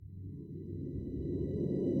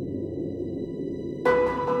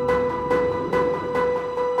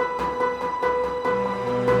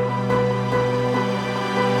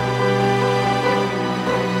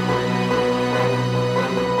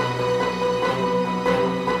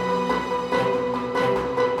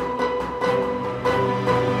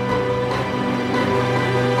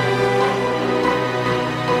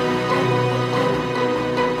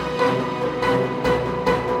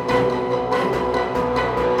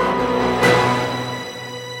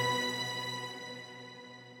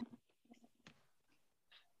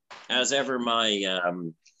as ever,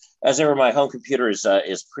 my home computer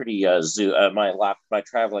is pretty Zoom. My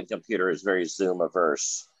traveling computer is very Zoom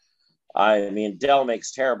averse. I mean, Dell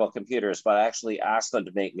makes terrible computers, but I actually asked them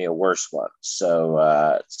to make me a worse one.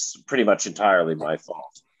 So it's pretty much entirely my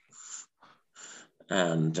fault.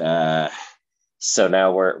 And so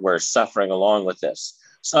now we're suffering along with this.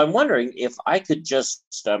 So I'm wondering if I could just,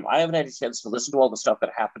 I haven't had a chance to listen to all the stuff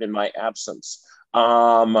that happened in my absence.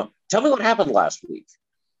 Tell me what happened last week.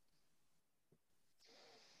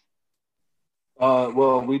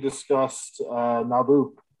 Well, we discussed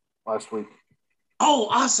Naboo last week. Oh,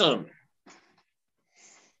 awesome.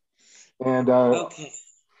 And okay.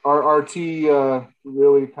 our RT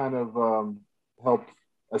really kind of helped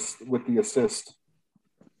us with the assist.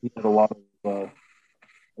 He had a lot of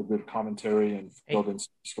a good commentary and filled in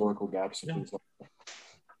some historical gaps and things like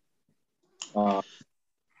that.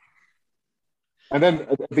 And then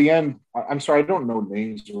at the end, I'm sorry, I don't know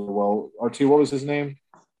names really well. RT, what was his name?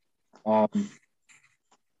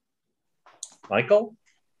 Michael?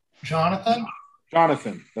 Jonathan,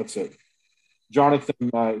 that's it. Jonathan,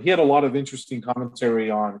 he had a lot of interesting commentary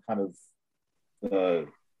on kind of the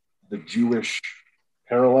Jewish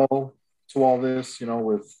parallel to all this,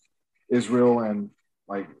 with Israel and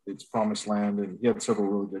like its promised land. And he had several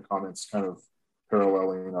really good comments kind of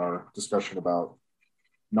paralleling our discussion about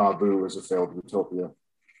Naboo as a failed utopia.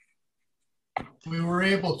 We were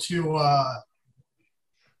able to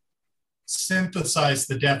synthesize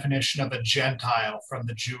the definition of a Gentile from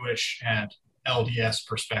the Jewish and LDS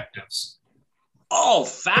perspectives. Oh,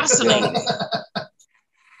 fascinating.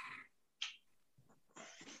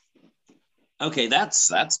 Okay,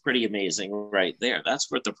 that's pretty amazing right there.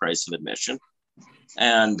 That's worth the price of admission.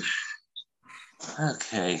 And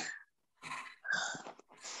okay.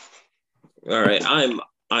 All right,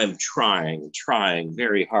 I'm trying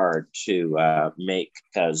very hard to make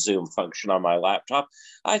Zoom function on my laptop.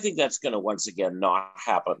 I think that's going to once again not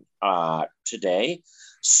happen today.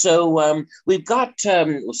 So we've got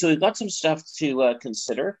some stuff to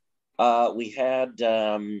consider. We had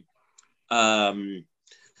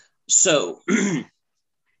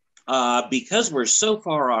because we're so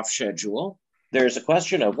far off schedule, there's a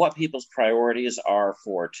question of what people's priorities are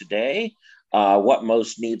for today. What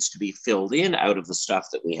most needs to be filled in out of the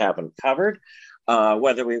stuff that we haven't covered,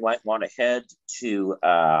 whether we might want to head to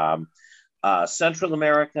Central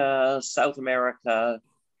America, South America,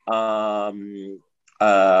 what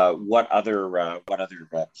other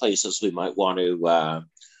places we might want to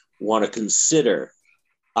consider.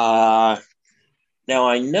 Now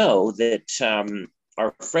I know that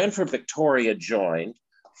our friend from Victoria joined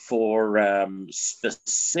for some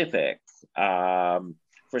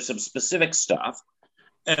specific stuff.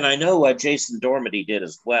 And I know Jason Dormady did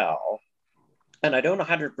as well. And I don't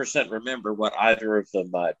 100% remember what either of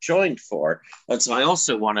them joined for. And so I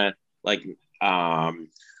also want to, I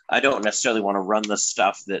don't necessarily want to run the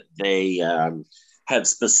stuff that they had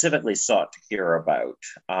specifically sought to hear about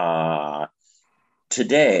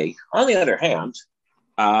today. On the other hand,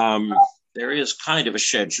 there is kind of a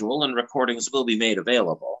schedule and recordings will be made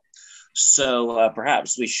available. So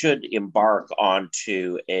perhaps we should embark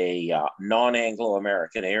onto a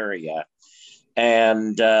non-Anglo-American area,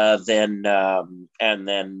 and then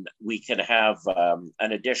we can have an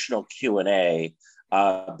additional Q&A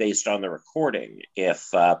based on the recording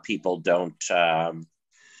if people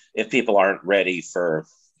aren't ready for.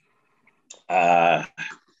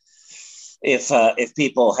 If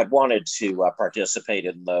people had wanted to participate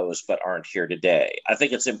in those but aren't here today. I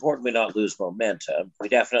think it's important we not lose momentum. We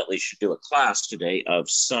definitely should do a class today of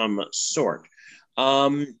some sort.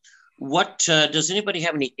 What does anybody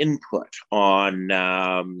have any input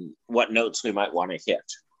on what notes we might want to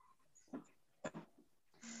hit?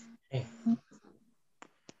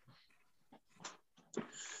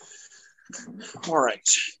 All right.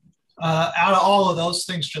 Out of all of those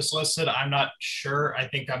things just listed, I'm not sure. I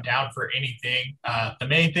think I'm down for anything. The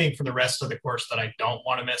main thing for the rest of the course that I don't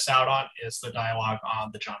want to miss out on is the dialogue on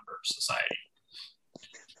the John Birch Society.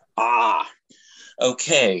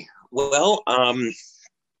 Okay. Well,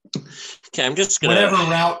 okay, I'm just going to... Whatever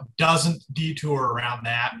route doesn't detour around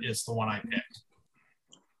that is the one I picked.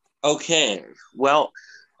 Okay. Well,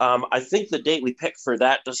 I think the date we picked for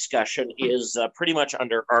that discussion is pretty much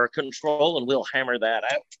under our control, and we'll hammer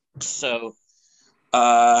that out. So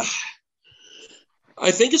I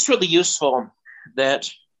think it's really useful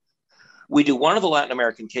that we do one of the Latin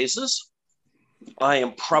American cases. I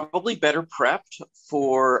am probably better prepped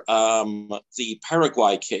for the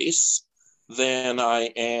Paraguay case than I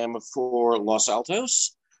am for Los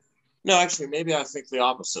Altos. No, actually, maybe I think the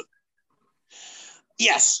opposite.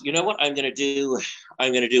 Yes, you know what I'm going to do?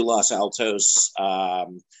 I'm going to do Los Altos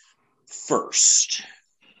first.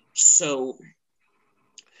 So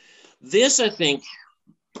this, I think,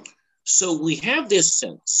 so we have this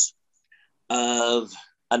sense of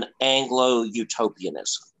an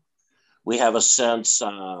Anglo-utopianism. We have a sense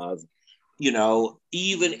of, even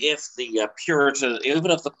if the Puritan, even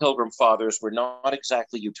if the Pilgrim Fathers were not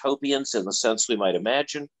exactly utopians in the sense we might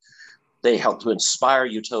imagine, they helped to inspire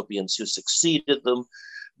utopians who succeeded them,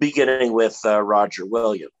 beginning with Roger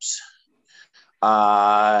Williams.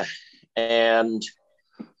 And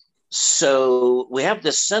so we have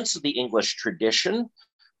this sense of the English tradition.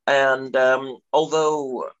 And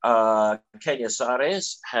although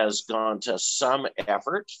Cañizares has gone to some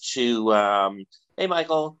effort to, hey,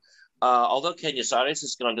 Michael, although Cañizares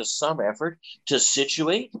has gone to some effort to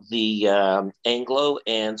situate the Anglo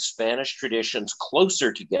and Spanish traditions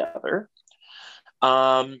closer together,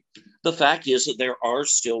 the fact is that there are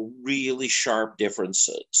still really sharp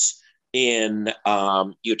differences in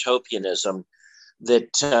utopianism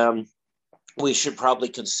that we should probably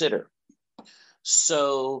consider.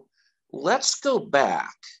 So let's go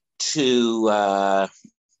back to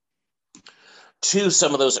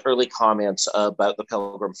some of those early comments about the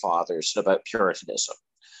Pilgrim Fathers and about Puritanism.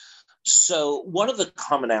 So one of the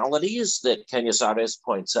commonalities that Cañizares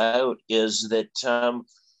points out is that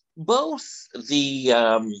both the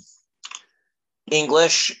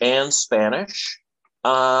English and Spanish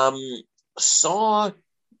saw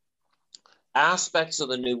aspects of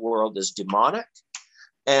the New World as demonic,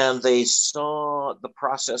 and they saw the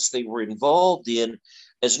process they were involved in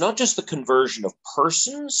as not just the conversion of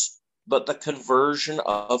persons, but the conversion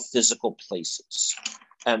of physical places.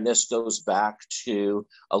 And this goes back to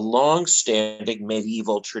a long-standing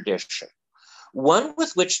medieval tradition, one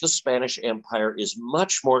with which the Spanish Empire is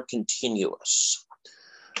much more continuous.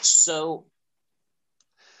 So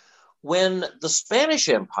when the Spanish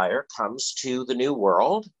Empire comes to the New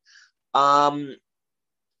World,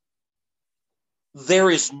 there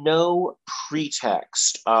is no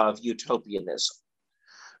pretext of utopianism.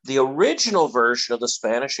 The original version of the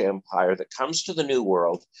Spanish Empire that comes to the New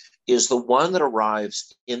World is the one that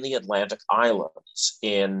arrives in the Atlantic Islands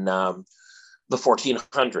in the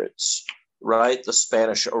 1400s, right? The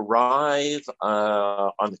Spanish arrive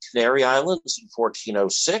on the Canary Islands in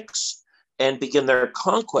 1406 and begin their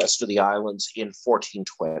conquest of the islands in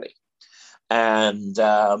 1420. And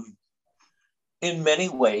in many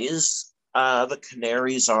ways, the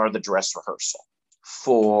Canaries are the dress rehearsal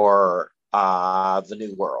for the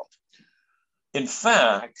New World. In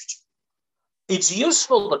fact, it's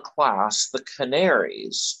useful to class the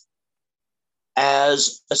Canaries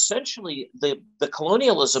as essentially the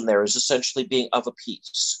colonialism there is essentially being of a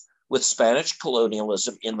piece with Spanish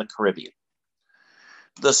colonialism in the Caribbean.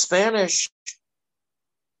 The Spanish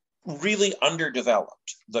really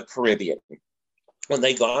underdeveloped the Caribbean. When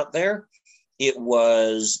they got there, it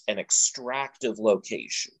was an extractive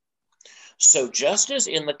location. So just as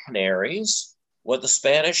in the Canaries, what the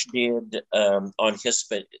Spanish did on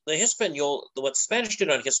Hispaniola, what Spanish did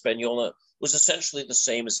on Hispaniola was essentially the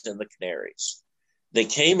same as in the Canaries. They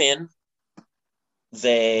came in,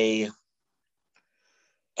 they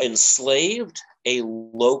enslaved a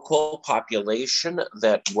local population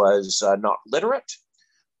that was not literate,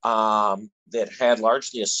 that had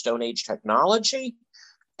largely a Stone Age technology,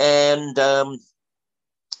 and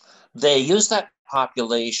they used that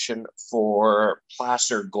population for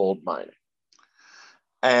placer gold mining.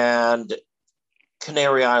 And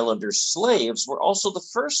Canary Islander slaves were also the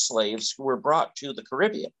first slaves who were brought to the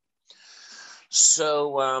Caribbean.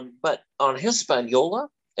 So, but on Hispaniola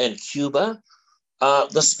and Cuba,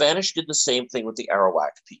 the Spanish did the same thing with the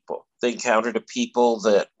Arawak people. They encountered a people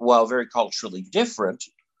that, while very culturally different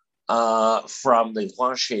from the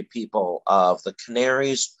Guanche people of the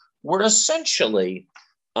Canaries, were essentially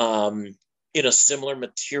in a similar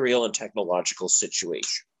material and technological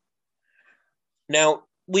situation. Now,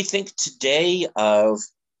 we think today of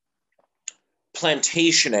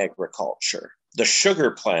plantation agriculture, the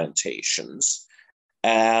sugar plantations,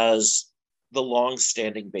 as the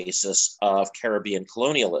long-standing basis of Caribbean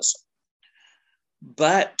colonialism.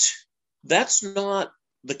 But that's not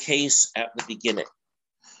the case at the beginning.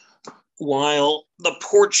 While the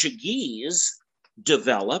Portuguese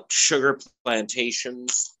developed sugar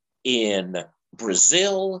plantations in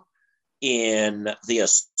Brazil, in the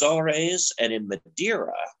Azores, and in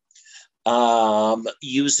Madeira,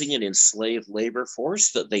 using an enslaved labor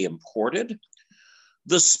force that they imported,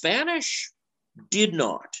 the Spanish did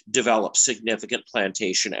not develop significant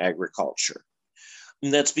plantation agriculture.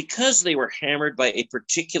 And that's because they were hammered by a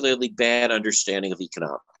particularly bad understanding of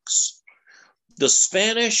economics. The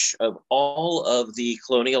Spanish, of all of the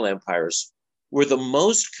colonial empires, were the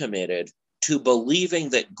most committed to believing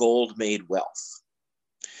that gold made wealth.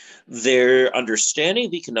 Their understanding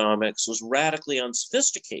of economics was radically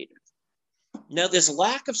unsophisticated. Now, this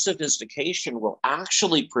lack of sophistication will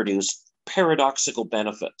actually produce paradoxical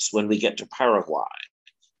benefits when we get to Paraguay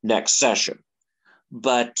next session.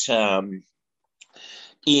 But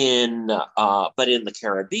in the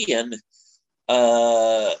Caribbean,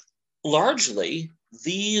 largely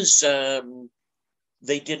these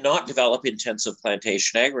they did not develop intensive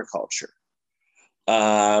plantation agriculture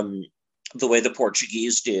the way the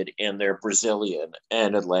Portuguese did in their Brazilian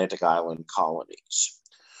and Atlantic island colonies.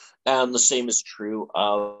 And the same is true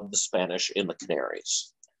of the Spanish in the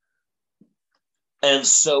Canaries. And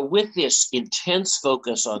so with this intense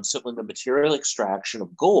focus on simply the material extraction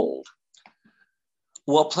of gold,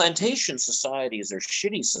 while plantation societies are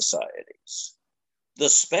shitty societies, the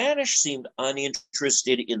Spanish seemed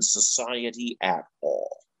uninterested in society at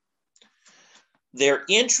all. Their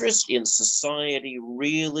interest in society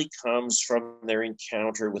really comes from their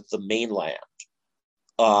encounter with the mainland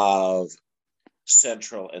of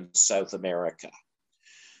Central and South America.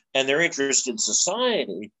 And their interest in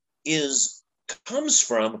society comes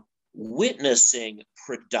from witnessing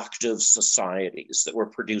productive societies that were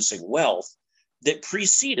producing wealth that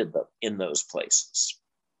preceded them in those places.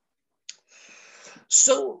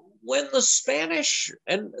 So when the Spanish,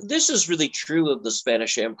 and this is really true of the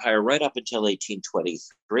Spanish Empire right up until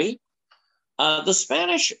 1823, the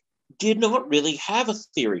Spanish did not really have a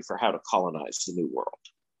theory for how to colonize the New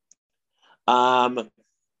World.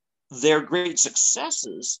 Their great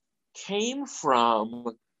successes came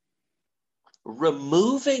from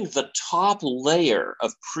removing the top layer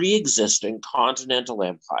of pre-existing continental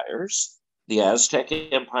empires, the Aztec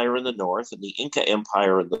Empire in the north and the Inca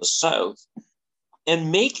Empire in the south,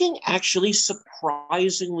 and making actually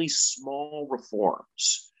surprisingly small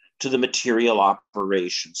reforms to the material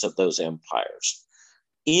operations of those empires,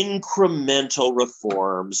 incremental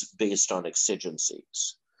reforms based on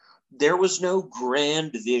exigencies. There was no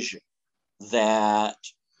grand vision that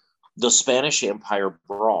the Spanish Empire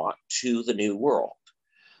brought to the New World.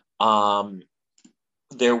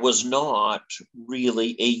 There was not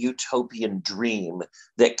really a utopian dream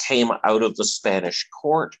that came out of the Spanish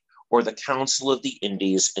court or the Council of the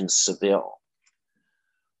Indies in Seville.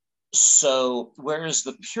 So, whereas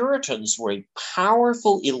the Puritans were a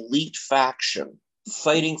powerful elite faction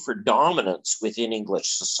fighting for dominance within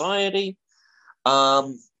English society,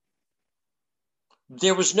 there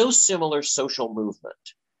was no similar social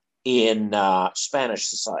movement in Spanish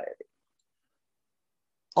society.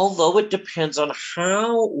 Although it depends on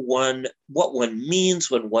what one means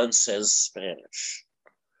when one says Spanish.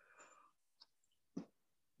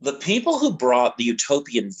 The people who brought the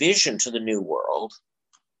utopian vision to the New World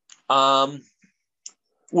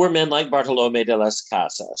were men like Bartolomé de las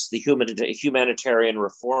Casas, the humanitarian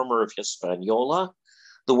reformer of Hispaniola,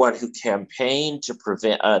 the one who campaigned to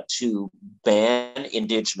ban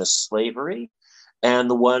indigenous slavery, and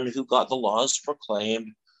the one who got the laws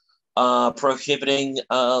proclaimed prohibiting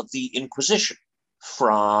the Inquisition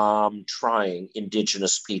from trying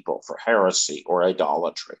indigenous people for heresy or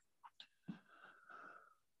idolatry.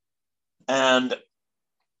 And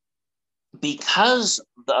because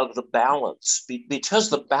the balance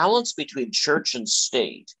between church and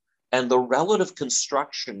state and the relative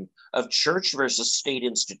construction of church versus state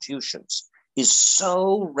institutions is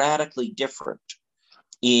so radically different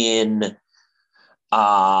in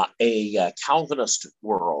a Calvinist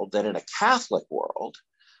world than in a Catholic world,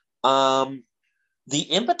 the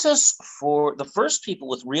impetus for the first people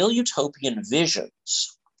with real utopian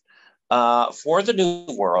visions for the New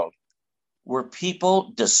World were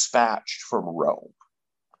people dispatched from Rome,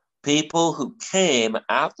 people who came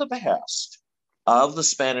at the behest of the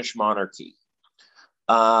Spanish monarchy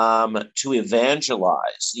to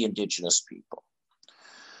evangelize the indigenous people.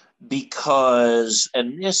 Because,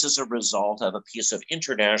 and this is a result of a piece of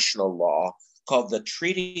international law called the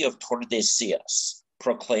Treaty of Tordesillas,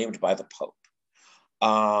 proclaimed by the Pope.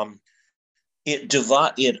 It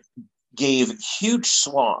gave huge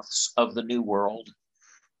swaths of the New World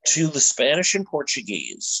to the Spanish and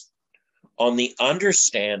Portuguese on the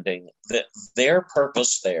understanding that their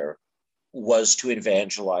purpose there was to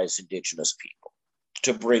evangelize indigenous people,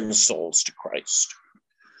 to bring souls to Christ.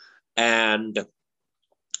 And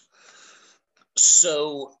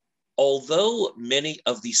so, although many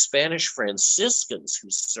of the Spanish Franciscans who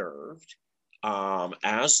served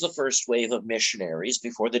as the first wave of missionaries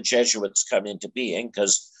before the Jesuits come into being,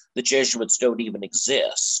 because the Jesuits don't even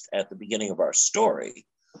exist at the beginning of our story,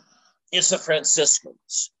 it's the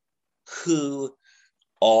Franciscans who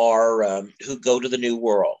are who go to the New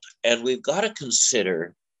World. And we've got to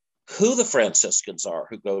consider who the Franciscans are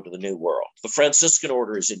who go to the New World. The Franciscan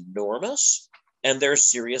order is enormous, and there are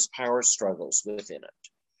serious power struggles within it.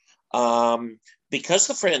 Because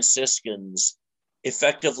the Franciscans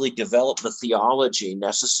effectively developed the theology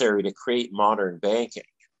necessary to create modern banking,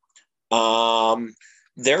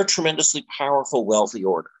 they're a tremendously powerful, wealthy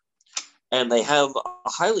order. And they have a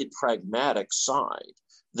highly pragmatic side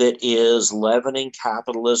that is leavening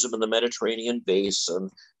capitalism in the Mediterranean basin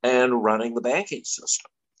and running the banking system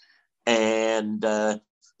and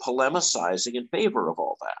polemicizing in favor of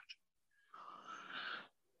all that.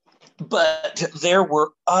 But there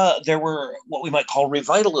were what we might call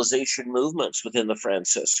revitalization movements within the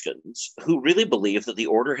Franciscans who really believed that the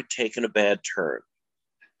order had taken a bad turn.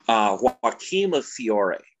 Joachim of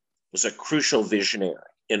Fiore was a crucial visionary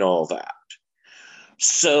in all that.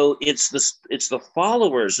 So it's the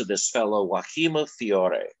followers of this fellow Joachim of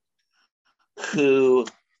Fiore who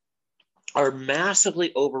are massively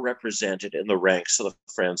overrepresented in the ranks of the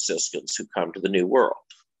Franciscans who come to the New World.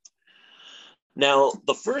 Now,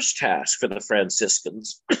 the first task for the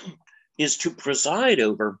Franciscans is to preside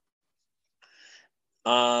over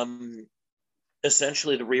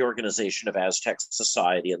essentially the reorganization of Aztec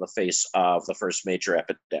society in the face of the first major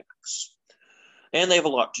epidemics. And they have a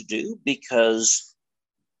lot to do because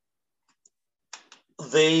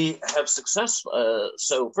they have success.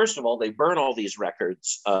 So first of all, they burn all these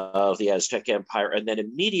records of the Aztec Empire and then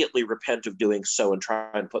immediately repent of doing so and try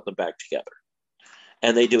and put them back together.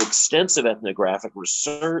 And they do extensive ethnographic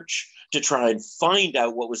research to try and find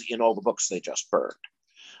out what was in all the books they just burned.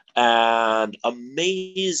 And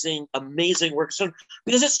amazing work. So,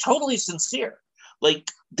 because it's totally sincere. Like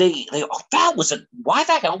why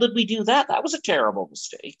the hell did we do that? That was a terrible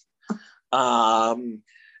mistake. And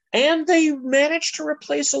they managed to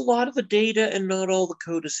replace a lot of the data, and not all the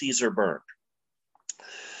codices are burned.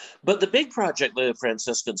 But the big project the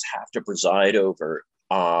Franciscans have to preside over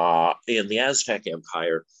in the Aztec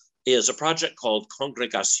Empire is a project called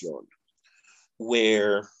Congregación,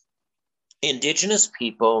 where indigenous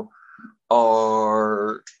people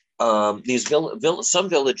are, some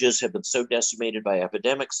villages have been so decimated by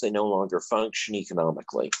epidemics, they no longer function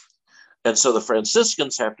economically. And so the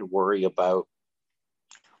Franciscans have to worry about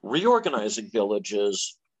reorganizing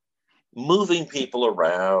villages, moving people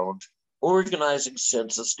around, organizing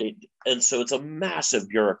census data. And so it's a massive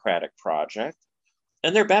bureaucratic project.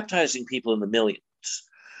 And they're baptizing people in the millions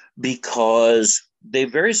because they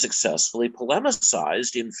very successfully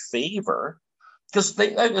polemicized in favor, because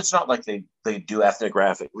it's not like they do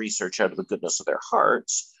ethnographic research out of the goodness of their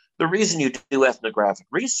hearts. The reason you do ethnographic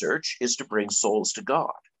research is to bring souls to God.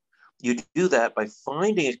 You do that by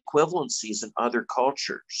finding equivalencies in other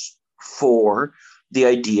cultures for the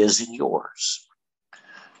ideas in yours.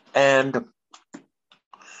 And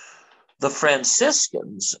the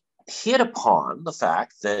Franciscans hit upon the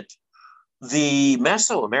fact that the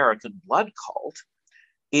Mesoamerican blood cult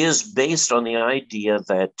is based on the idea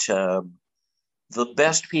that the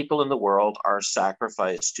best people in the world are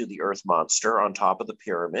sacrificed to the earth monster on top of the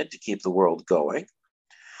pyramid to keep the world going,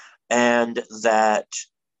 and that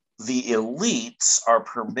the elites are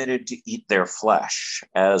permitted to eat their flesh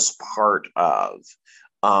as part of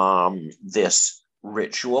this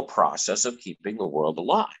ritual process of keeping the world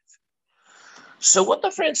alive. So what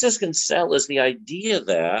the Franciscans sell is the idea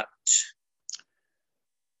that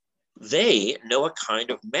they know a kind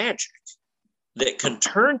of magic that can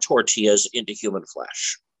turn tortillas into human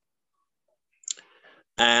flesh.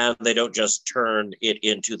 And they don't just turn it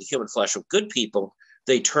into the human flesh of good people,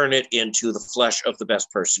 they turn it into the flesh of the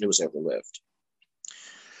best person who has ever lived.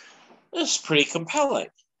 It's pretty compelling.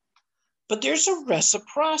 But there's a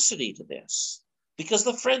reciprocity to this, because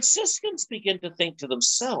the Franciscans begin to think to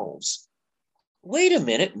themselves, wait a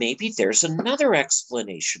minute, maybe there's another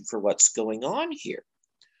explanation for what's going on here.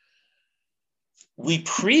 We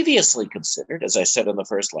previously considered, as I said in the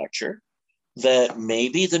first lecture, that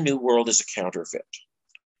maybe the New World is a counterfeit,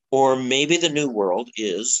 or maybe the New World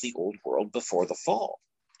is the old world before the fall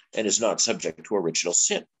and is not subject to original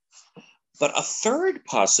sin. But a third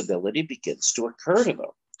possibility begins to occur to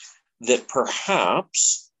them, that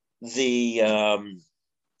perhaps the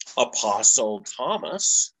Apostle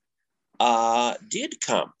Thomas did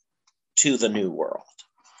come to the New World,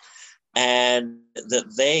 and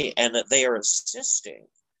that they are assisting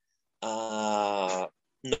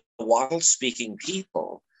Nahuatl-speaking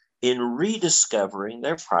people in rediscovering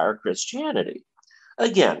their prior Christianity.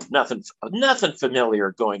 Again, nothing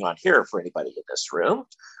familiar going on here for anybody in this room.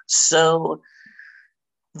 So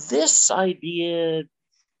this idea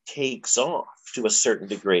takes off to a certain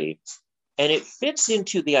degree. And it fits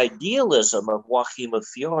into the idealism of Joachim of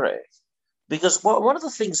Fiore. Because one of the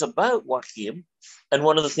things about Joachim, and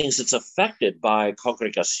one of the things that's affected by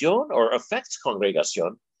Congregation, or affects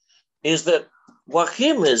Congregation, is that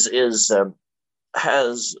Joachim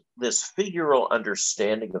has this figural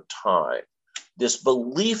understanding of time, this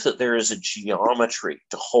belief that there is a geometry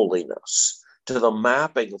to holiness, to the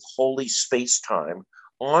mapping of holy space-time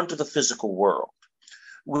onto the physical world,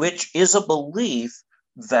 which is a belief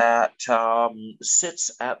that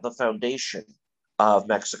sits at the foundation of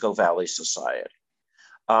Mexico Valley society.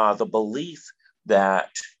 The belief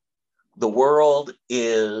that the world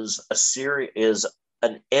is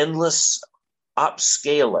an endless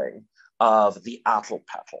upscaling of the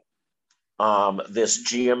Atlpatl, this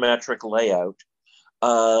geometric layout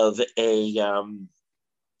of an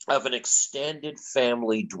extended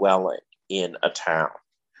family dwelling in a town.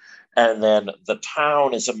 And then the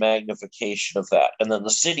town is a magnification of that. And then the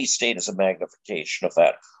city-state is a magnification of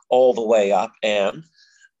that, all the way up and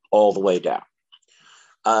all the way down.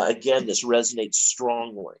 Again, this resonates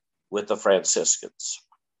strongly with the Franciscans.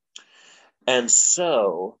 And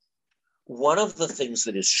so one of the things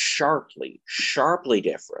that is sharply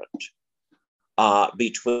different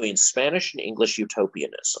between Spanish and English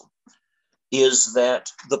utopianism is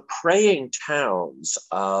that the praying towns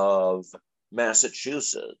of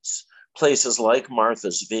Massachusetts, places like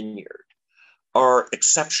Martha's Vineyard, are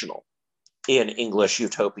exceptional in English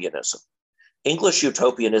utopianism. English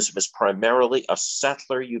utopianism is primarily a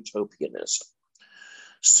settler utopianism.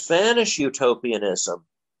 Spanish utopianism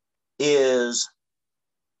is,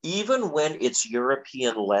 even when it's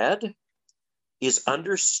European-led, is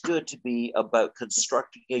understood to be about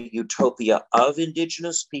constructing a utopia of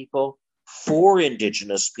Indigenous people for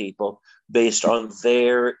Indigenous people based on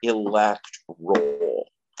their elect role.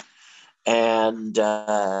 And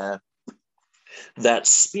that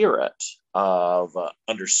spirit of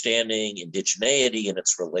understanding indigeneity and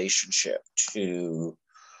its relationship to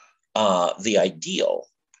the ideal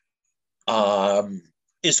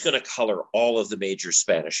is going to color all of the major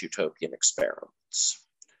Spanish utopian experiments.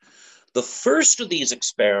 The first of these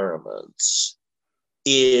experiments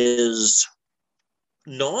is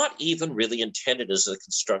not even really intended as the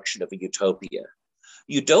construction of a utopia.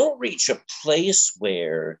 You don't reach a place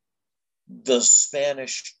where the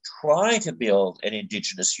Spanish try to build an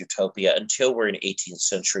indigenous utopia until we're in 18th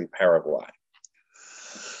century Paraguay.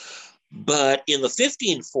 But in the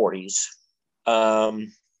 1540s,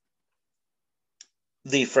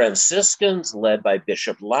 the Franciscans, led by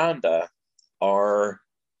Bishop Landa, are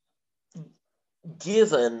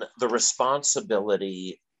given the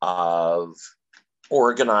responsibility of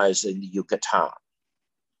organizing the Yucatan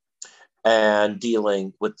and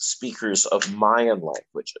dealing with speakers of Mayan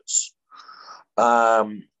languages.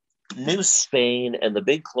 New Spain and the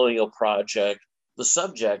Big Colonial Project, the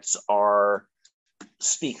subjects are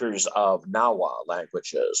speakers of Nahua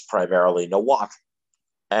languages, primarily Nahuatl.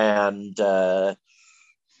 And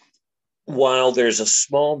while there's a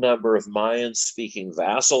small number of Mayan-speaking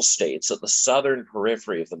vassal states at the southern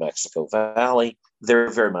periphery of the Mexico Valley, they're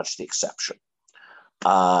very much the exception.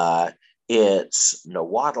 It's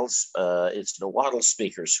Nahuatl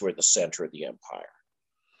speakers who are the center of the empire.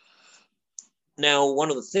 Now, one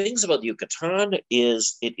of the things about Yucatan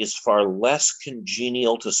is it is far less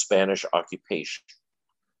congenial to Spanish occupation.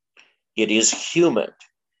 It is humid,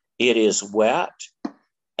 it is wet,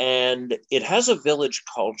 and it has a village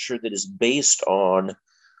culture that is based on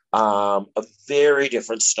a very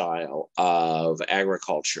different style of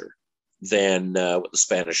agriculture than what the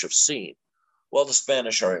Spanish have seen. While the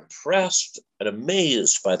Spanish are impressed and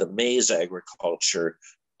amazed by the maize agriculture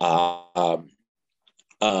of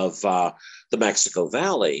the Mexico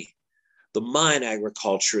Valley, the Mayan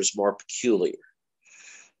agriculture is more peculiar.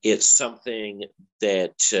 It's something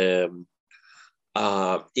that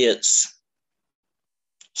it's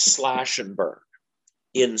slash and burn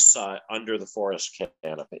inside under the forest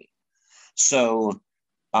canopy. So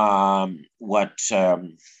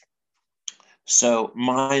so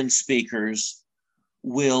Mayan speakers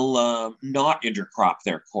will not intercrop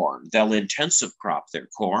their corn. They'll intensive crop their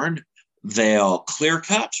corn. They'll clear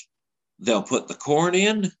cut. They'll put the corn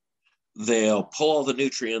in. They'll pull all the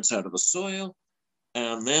nutrients out of the soil.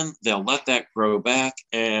 And then they'll let that grow back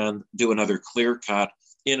and do another clear cut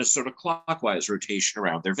in a sort of clockwise rotation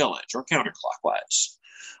around their village, or counterclockwise.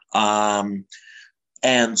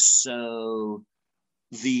 And so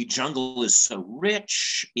the jungle is so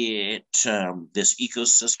rich, this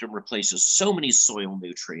ecosystem replaces so many soil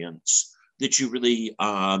nutrients that you really,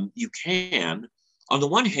 you can, on the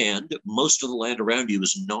one hand, most of the land around you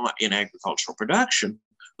is not in agricultural production,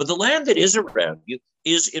 But the land that is around you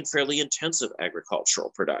is in fairly intensive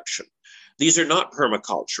agricultural production. These are not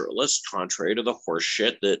permaculturalists, contrary to the horse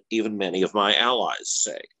shit that even many of my allies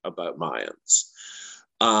say about Mayans.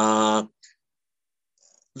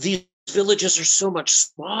 These villages are so much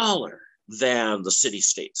smaller than the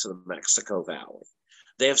city-states of the Mexico Valley.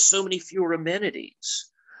 They have so many fewer amenities.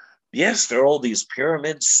 Yes, there are all these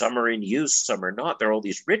pyramids, some are in use, some are not. There are all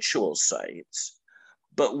these ritual sites.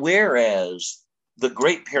 But whereas the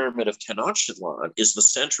Great Pyramid of Tenochtitlan is the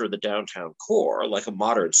center of the downtown core, like a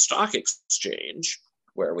modern stock exchange,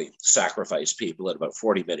 where we sacrifice people at about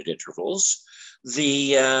 40-minute intervals,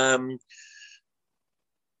 the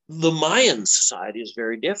Mayan society is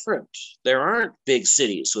very different. There aren't big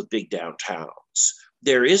cities with big downtowns.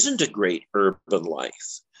 There isn't a great urban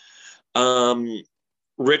life.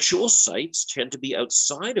 Ritual sites tend to be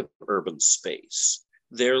outside of urban space.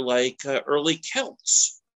 They're like early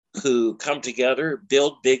Celts who come together,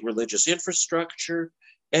 build big religious infrastructure,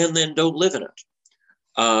 and then don't live in it.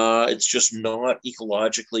 It's just not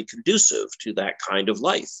ecologically conducive to that kind of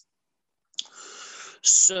life.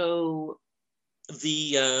 So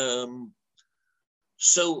the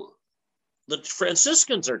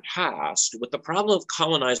Franciscans are tasked with the problem of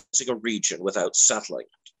colonizing a region without settling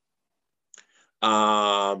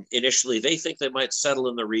it. Initially, they think they might settle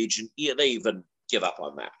in the region. Yeah, they even give up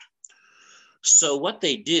on that. So what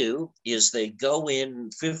they do is they go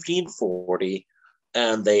in 1540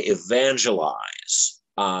 and they evangelize.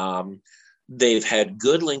 They've had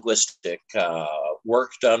good linguistic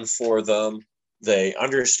work done for them. They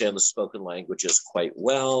understand the spoken languages quite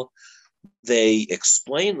well. They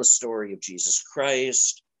explain the story of Jesus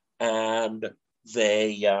Christ, and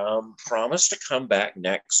they promise to come back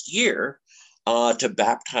next year to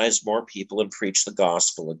baptize more people and preach the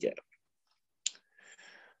gospel again.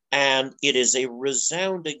 And it is a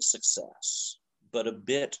resounding success, but a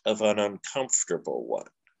bit of an uncomfortable one.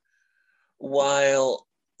 While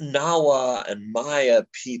Nahua and Maya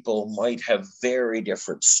people might have very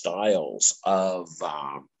different styles of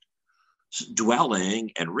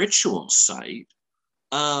dwelling and ritual site,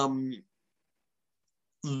 the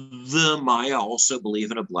Maya also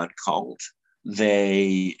believe in a blood cult.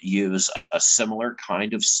 They use a similar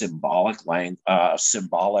kind of symbolic writing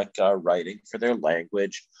for their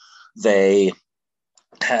language. They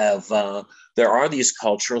have, there are these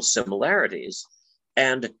cultural similarities,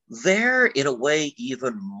 and they're in a way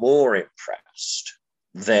even more impressed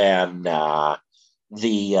than they're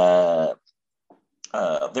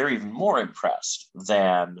even more impressed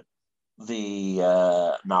than the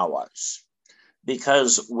Nahuas,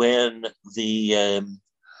 because when the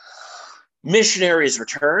missionaries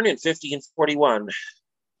return in 1541,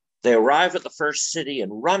 they arrive at the first city,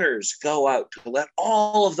 and runners go out to let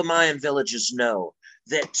all of the Mayan villages know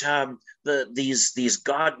that these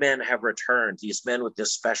God men have returned, these men with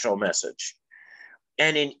this special message.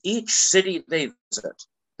 And in each city they visit,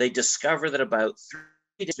 they discover that about 3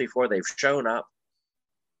 days before they've shown up,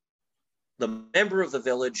 the member of the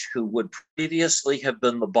village who would previously have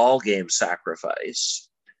been the ball game sacrifice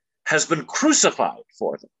has been crucified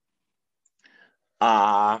for them.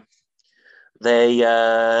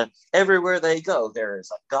 Everywhere they go, there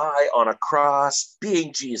is a guy on a cross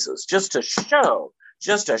being Jesus, just to show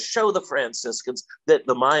the Franciscans that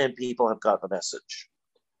the Mayan people have got the message.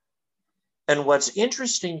 And what's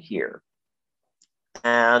interesting here,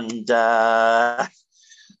 and John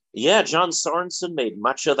Sorensen made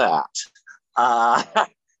much of that.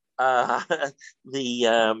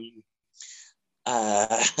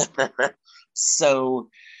 So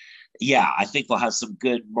yeah, I think we'll have some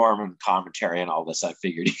good Mormon commentary on all this. I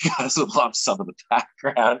figured you guys would love some of the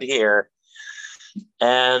background here.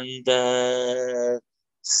 And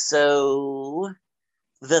so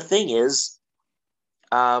the thing is,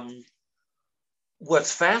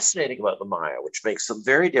 what's fascinating about the Maya, which makes them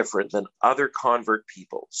very different than other convert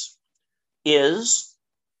peoples, is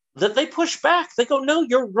that they push back. They go, no,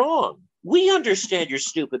 you're wrong. We understand your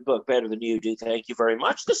stupid book better than you do. Thank you very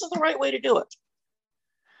much. This is the right way to do it.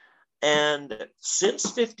 And since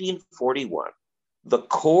 1541, the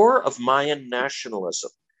core of Mayan nationalism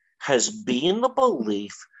has been the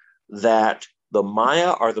belief that the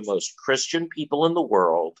Maya are the most Christian people in the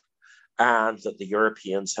world and that the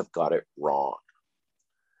Europeans have got it wrong.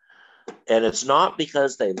 And it's not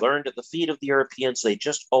because they learned at the feet of the Europeans, they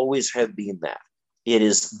just always have been that. It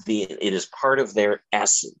is part of their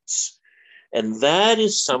essence. And that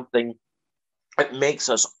is something that makes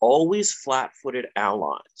us always flat-footed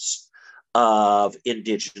allies of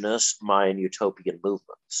indigenous Mayan utopian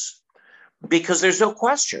movements. Because there's no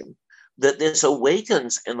question that this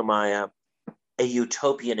awakens in the Maya a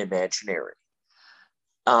utopian imaginary.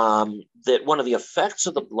 that one of the effects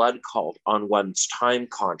of the blood cult on one's time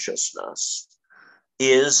consciousness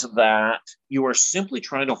is that you are simply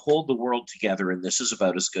trying to hold the world together, and this is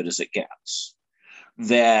about as good as it gets.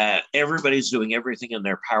 That everybody's doing everything in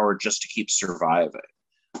their power just to keep surviving.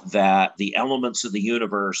 That the elements of the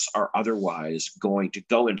universe are otherwise going to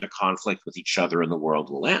go into conflict with each other and the world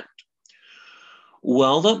will end.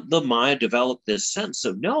 Well, the Maya developed this sense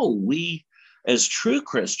of, no, we, as true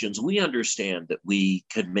Christians, we understand that we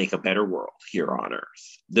can make a better world here on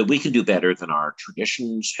earth, that we can do better than our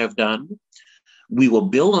traditions have done. We will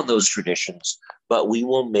build on those traditions, but we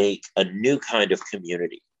will make a new kind of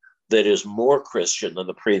community that is more Christian than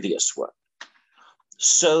the previous one.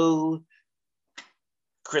 So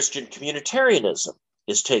Christian communitarianism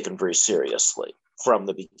is taken very seriously from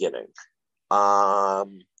the beginning.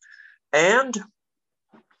 And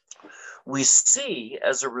we see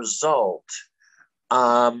as a result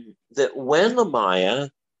that when the Maya,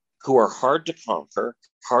 who are hard to conquer,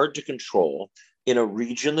 hard to control, in a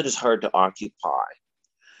region that is hard to occupy,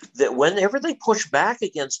 that whenever they push back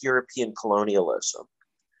against European colonialism,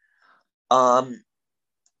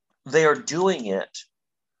 they are doing it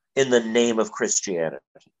in the name of Christianity.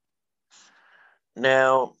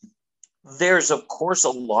 Now, there's, of course, a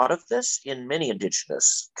lot of this in many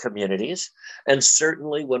indigenous communities, and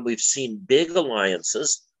certainly when we've seen big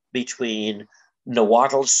alliances between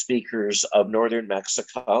Nahuatl speakers of northern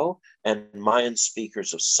Mexico and Mayan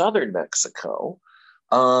speakers of southern Mexico,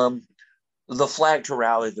 the flag to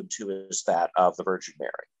rally them to is that of the Virgin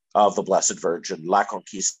Mary, of the Blessed Virgin, La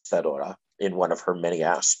Conquistadora, in one of her many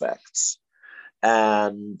aspects.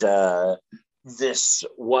 And this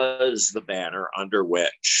was the banner under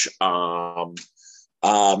which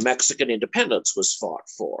Mexican independence was fought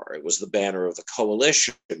for. It was the banner of the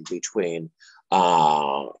coalition between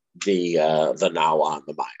the Nahua and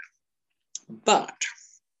the Maya. But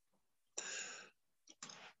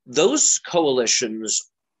those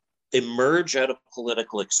coalitions emerge out of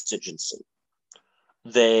political exigency.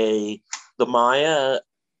 The Maya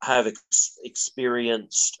have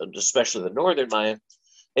experienced, and especially the northern Maya,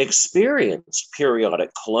 experienced periodic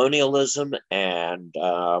colonialism and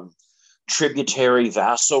tributary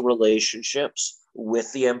vassal relationships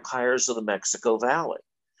with the empires of the Mexico Valley.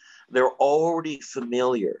 They're already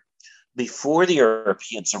familiar, before the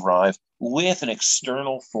Europeans arrive, with an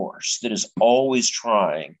external force that is always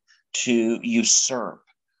trying to usurp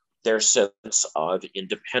their sense of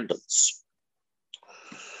independence.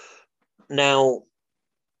 Now,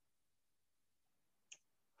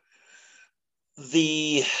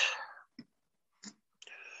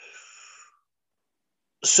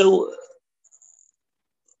 so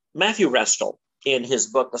Matthew Restel, in his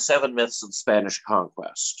book, The Seven Myths of Spanish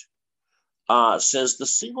Conquest, says the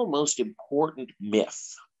single most important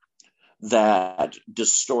myth that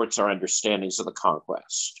distorts our understandings of the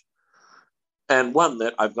conquest, and one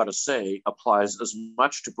that I've got to say applies as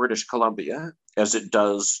much to British Columbia as it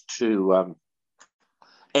does to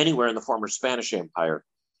anywhere in the former Spanish Empire,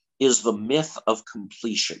 is the myth of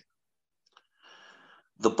completion.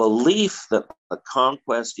 The belief that the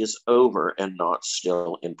conquest is over and not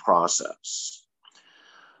still in process.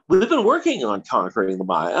 We've been working on conquering the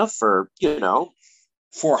Maya for,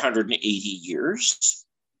 480 years.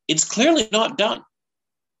 It's clearly not done.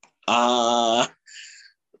 The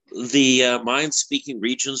Mayan-speaking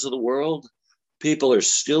regions of the world, people are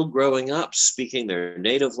still growing up speaking their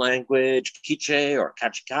native language, Quiche or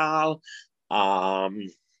Kachikal.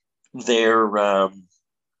 They're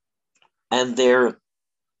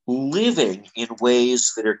living in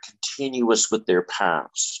ways that are continuous with their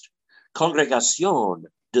past. Congregación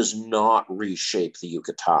does not reshape the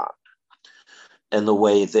Yucatan and the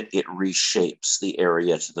way that it reshapes the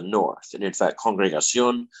area to the north. And in fact,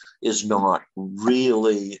 Congregación is not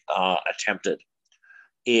really attempted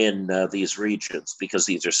in these regions because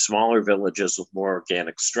these are smaller villages with more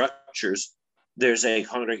organic structures. There's a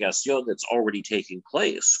Congregación that's already taking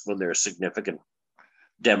place when there are significant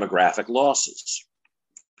demographic losses.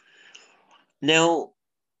 Now,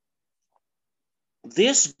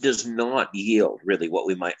 this does not yield really what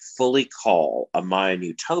we might fully call a Mayan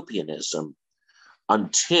utopianism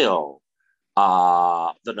until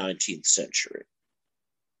the 19th century.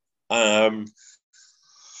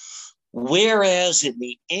 Whereas in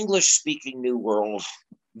the English-speaking New World,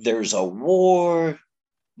 there's a war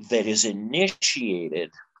that is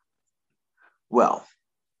initiated, well,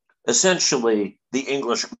 essentially the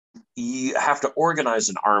English, you have to organize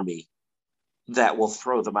an army that will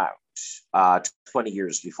throw them out 20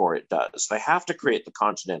 years before it does. They have to create the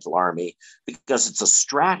Continental Army because it's a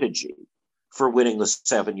strategy for winning the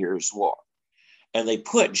 7 Years' War. And they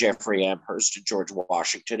put Jeffrey Amherst and George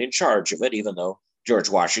Washington in charge of it, even though George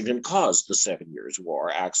Washington caused the 7 Years'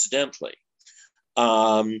 War accidentally.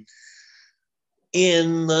 In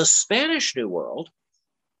the Spanish New World,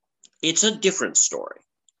 it's a different story.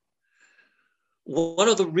 One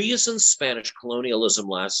of the reasons Spanish colonialism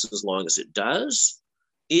lasts as long as it does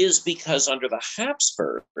is because under the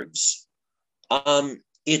Habsburgs,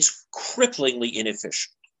 it's cripplingly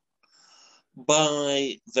inefficient.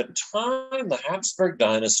 By the time the Habsburg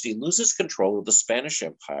dynasty loses control of the Spanish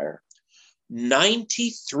Empire,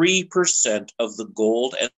 93% of the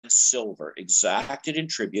gold and silver exacted in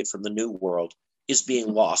tribute from the New World is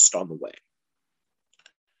being lost on the way.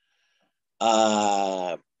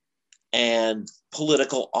 And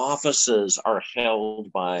political offices are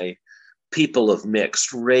held by people of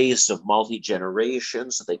mixed race, of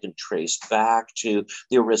multi-generations, that they can trace back to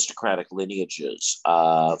the aristocratic lineages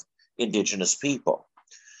of indigenous people.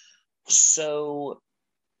 So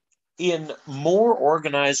in more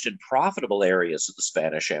organized and profitable areas of the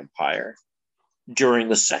Spanish Empire, during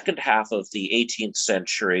the second half of the 18th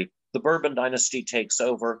century, the Bourbon dynasty takes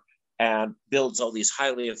over and builds all these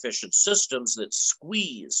highly efficient systems that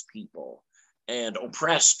squeeze people and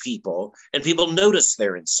oppress people, and people notice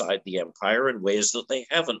they're inside the empire in ways that they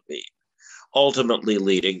haven't been, ultimately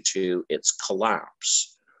leading to its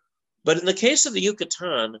collapse. But in the case of the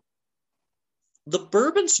Yucatan, the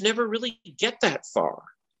Bourbons never really get that far.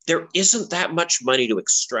 There isn't that much money to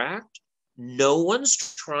extract. No one's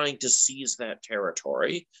trying to seize that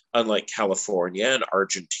territory, unlike California and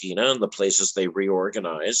Argentina and the places they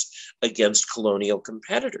reorganize against colonial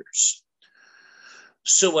competitors.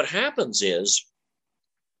 So what happens is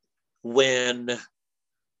when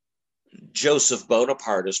Joseph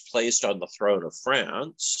Bonaparte is placed on the throne of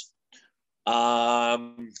France,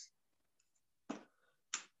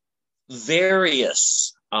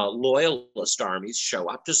 various loyalist armies show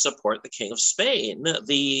up to support the King of Spain,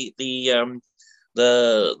 the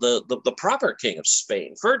proper King of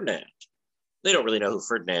Spain, Ferdinand. They don't really know who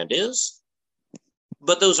Ferdinand is,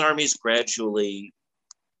 but those armies gradually,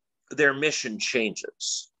 their mission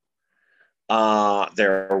changes.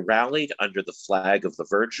 They're rallied under the flag of the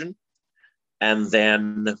Virgin, and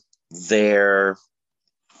then they're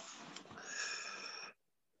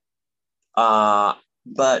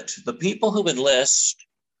but the people who enlist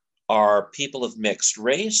are people of mixed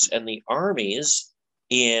race, and the armies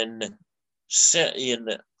in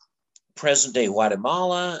present-day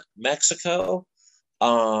Guatemala, Mexico,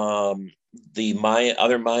 the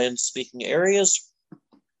other Mayan-speaking areas,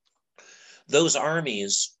 those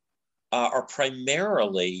armies are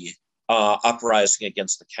primarily uprising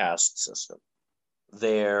against the caste system.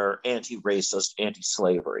 They're anti-racist,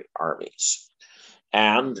 anti-slavery armies.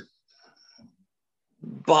 And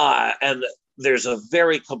there's a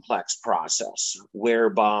very complex process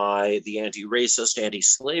whereby the anti-racist,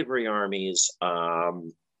 anti-slavery armies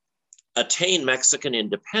attain Mexican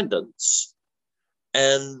independence,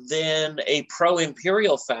 and then a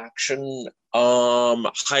pro-imperial faction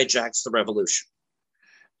hijacks the revolution.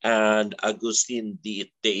 And Agustin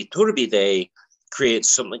de Iturbide creates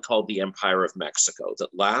something called the Empire of Mexico that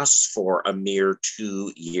lasts for a mere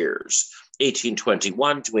 2 years,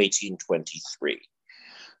 1821 to 1823.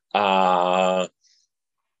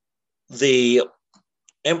 The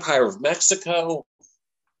Empire of Mexico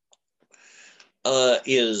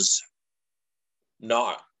is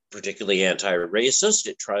not particularly anti-racist.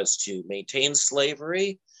 It tries to maintain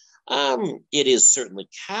slavery. It is certainly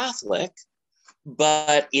Catholic,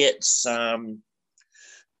 but it's not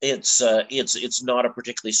a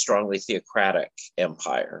particularly strongly theocratic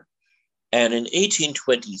empire. And in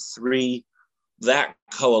 1823, that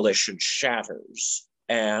coalition shatters,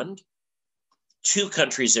 and two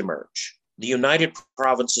countries emerge: the United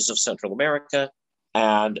Provinces of Central America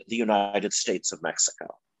and the United States of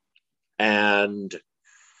Mexico. And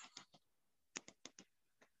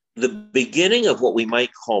the beginning of what we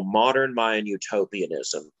might call modern Mayan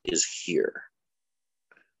utopianism is here.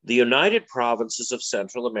 The United Provinces of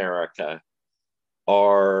Central America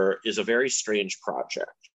is a very strange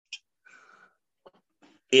project.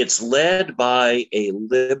 It's led by a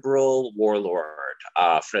liberal warlord,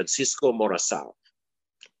 Francisco Morazan.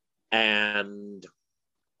 And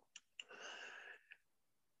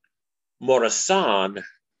Morazan,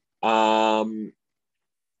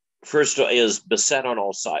 first is beset on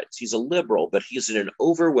all sides. He's a liberal, but he's in an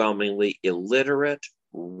overwhelmingly illiterate,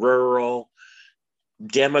 rural,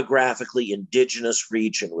 demographically indigenous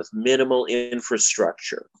region with minimal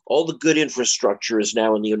infrastructure. All the good infrastructure is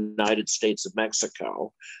now in the United States of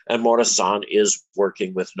Mexico, and Morazan is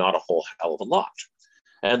working with not a whole hell of a lot.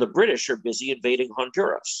 And the British are busy invading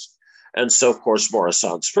Honduras. And so, of course,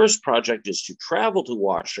 Morissan's first project is to travel to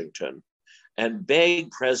Washington and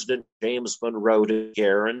beg President James Monroe to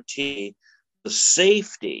guarantee the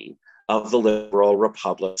safety of the liberal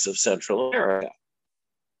republics of Central America.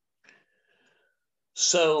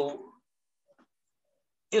 So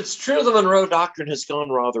it's true the Monroe Doctrine has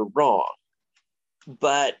gone rather wrong,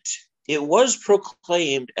 but it was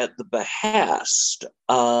proclaimed at the behest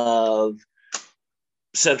of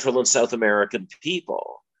Central and South American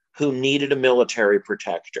people who needed a military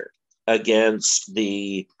protector against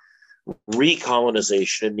the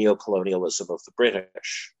recolonization and neocolonialism of the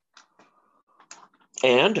British.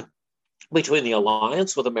 And between the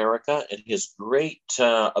alliance with America and his great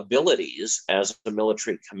abilities as a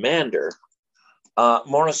military commander,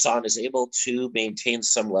 Morissan is able to maintain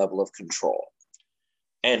some level of control.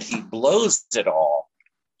 And he blows it all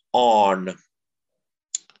on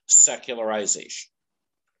secularization.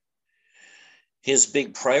 His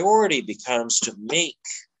big priority becomes to make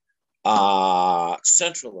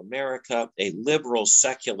Central America a liberal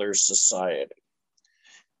secular society.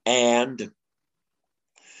 And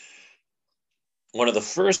one of the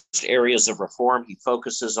first areas of reform he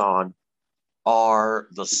focuses on are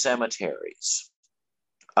the cemeteries.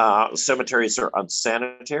 Cemeteries are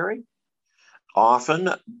unsanitary. Often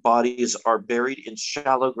bodies are buried in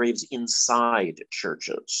shallow graves inside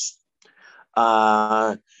churches.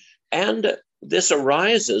 And this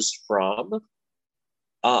arises from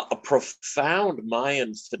a profound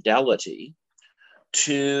Mayan fidelity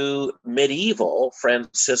to medieval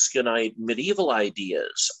medieval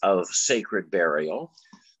ideas of sacred burial,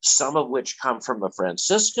 some of which come from the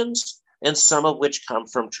Franciscans and some of which come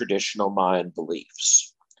from traditional Mayan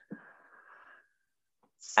beliefs.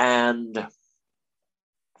 And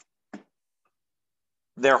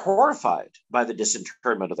they're horrified by the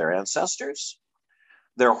disinterment of their ancestors.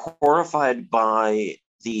 They're horrified by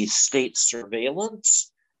the state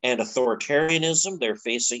surveillance and authoritarianism they're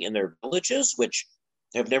facing in their villages, which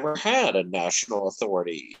have never had a national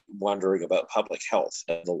authority wondering about public health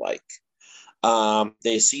and the like.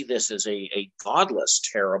 They see this as a godless,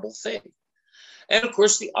 terrible thing. And of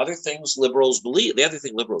course, the other thing liberals believe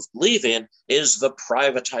in is the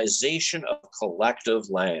privatization of collective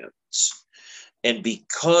lands. And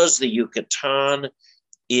because the Yucatan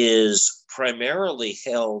is primarily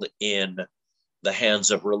held in the hands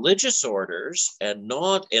of religious orders and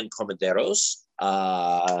not encomenderos,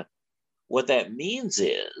 what that means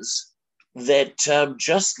is that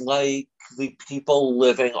just like the people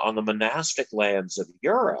living on the monastic lands of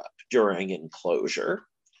Europe during enclosure,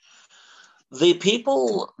 the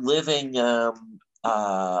people living on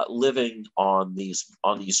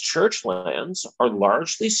these church lands are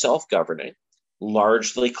largely self-governing,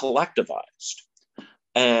 largely collectivized,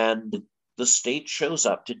 and the state shows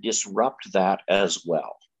up to disrupt that as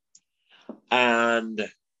well. And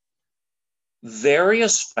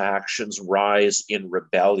various factions rise in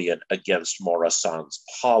rebellion against Morissan's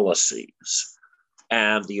policies,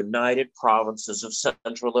 and the United Provinces of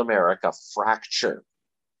Central America fracture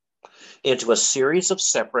into a series of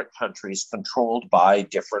separate countries controlled by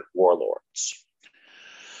different warlords.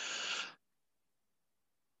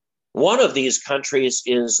 One of these countries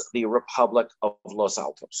is the Republic of Los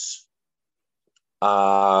Altos.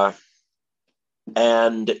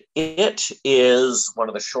 And it is one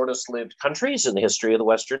of the shortest lived countries in the history of the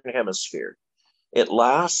Western Hemisphere. It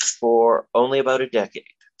lasts for only about a decade.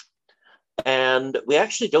 And we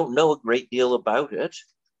actually don't know a great deal about it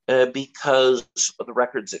because of the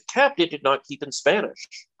records it kept. It did not keep in Spanish,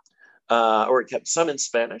 or it kept some in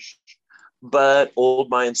Spanish. But old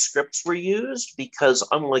Mayan scripts were used because,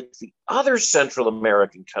 unlike the other Central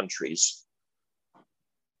American countries,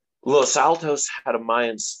 Los Altos had a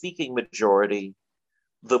Mayan-speaking majority.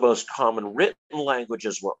 The most common written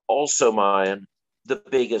languages were also Mayan. The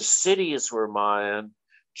biggest cities were Mayan,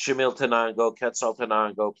 Chimiltenango,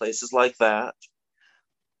 Quetzaltenango, places like that.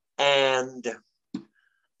 And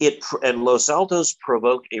Los Altos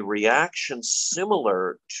provoked a reaction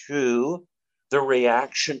similar to the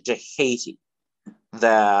reaction to Haiti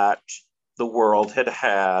that the world had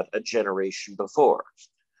had a generation before.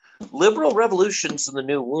 Liberal revolutions in the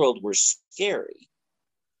New World were scary.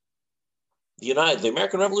 The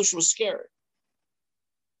American Revolution was scary.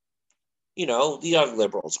 You know, the young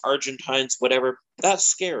liberals, Argentines, whatever, that's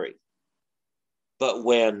scary. But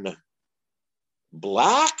when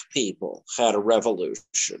Black people had a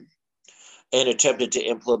revolution and attempted to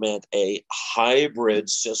implement a hybrid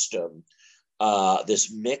system,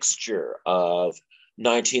 this mixture of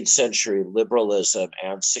 19th century liberalism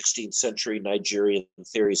and 16th century Nigerian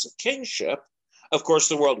theories of kingship, of course,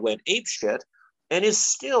 the world went apeshit, and is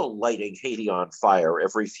still lighting Haiti on fire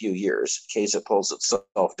every few years in case it pulls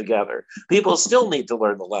itself together. People still need to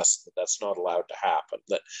learn the lesson that that's not allowed to happen,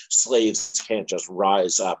 that slaves can't just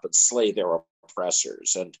rise up and slay their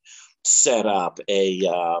oppressors and set up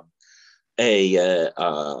a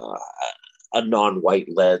non-white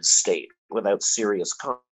led state without serious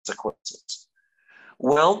consequences.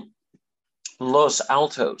 Well, Los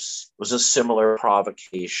Altos was a similar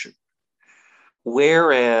provocation,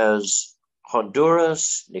 whereas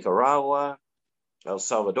Honduras, Nicaragua, El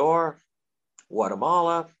Salvador,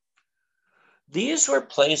 Guatemala, these were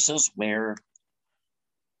places where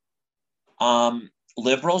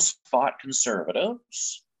liberals fought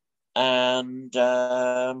conservatives, and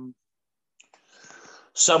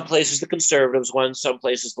some places the conservatives won, some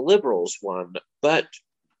places the liberals won, but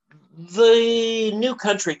the new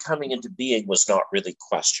country coming into being was not really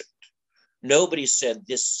questioned. Nobody said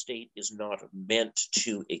this state is not meant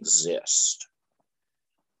to exist.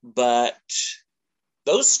 But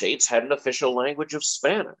those states had an official language of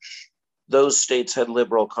Spanish. Those states had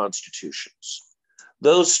liberal constitutions.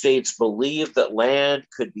 Those states believed that land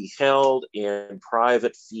could be held in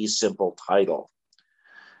private fee simple title.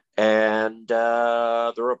 And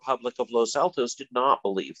the Republic of Los Altos did not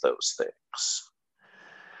believe those things.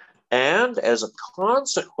 And as a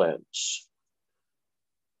consequence,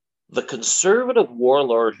 the conservative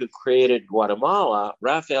warlord who created Guatemala,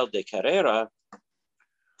 Rafael de Carrera,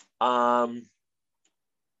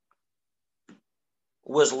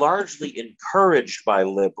 was largely encouraged by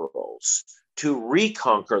liberals to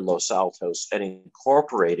reconquer Los Altos and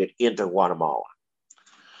incorporate it into Guatemala.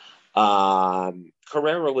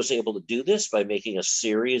 Carrera was able to do this by making a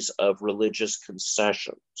series of religious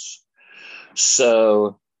concessions.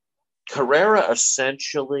 So Carrera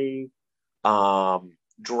essentially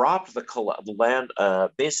dropped the land,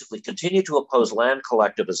 basically continued to oppose land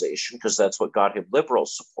collectivization because that's what got him liberal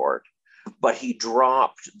support, but he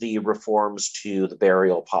dropped the reforms to the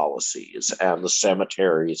burial policies and the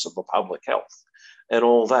cemeteries and the public health and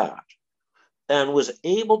all that, and was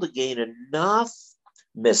able to gain enough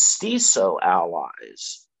mestizo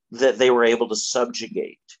allies that they were able to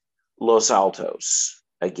subjugate Los Altos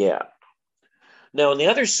again. Now, on the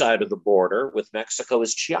other side of the border with Mexico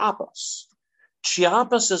is Chiapas.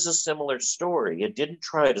 Chiapas is a similar story. It didn't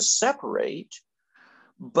try to separate,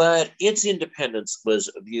 but its independence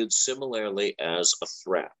was viewed similarly as a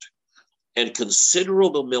threat. And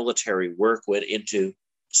considerable military work went into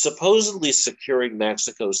supposedly securing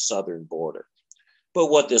Mexico's southern border. But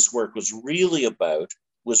what this work was really about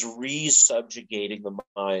was re-subjugating the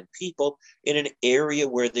Mayan people in an area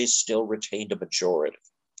where they still retained a majority.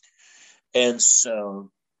 And so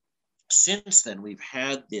since then, we've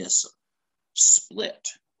had this split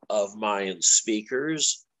of Mayan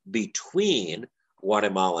speakers between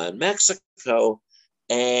Guatemala and Mexico,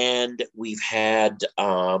 and we've had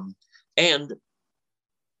and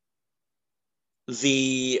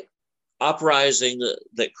the uprising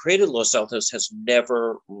that created Los Altos has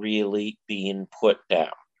never really been put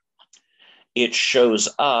down. It shows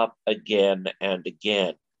up again and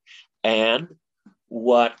again, and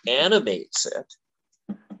what animates it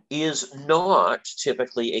is not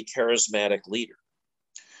typically a charismatic leader.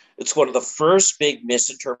 It's one of the first big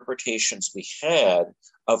misinterpretations we had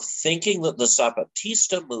of thinking that the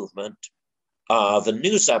Zapatista movement, the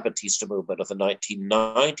new Zapatista movement of the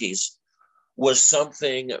 1990s, was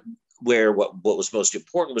something where what was most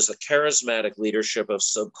important was the charismatic leadership of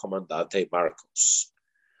Subcomandante Marcos.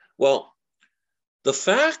 Well, the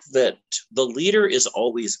fact that the leader is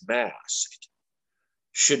always masked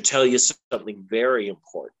should tell you something very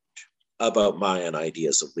important about Mayan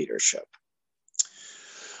ideas of leadership.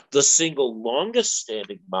 The single longest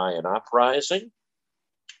standing Mayan uprising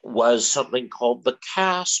was something called the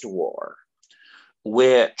Caste War,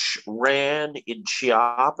 which ran in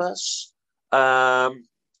Chiapas for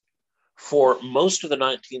most of the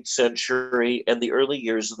 19th century and the early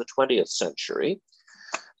years of the 20th century.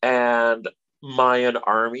 And Mayan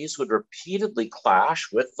armies would repeatedly clash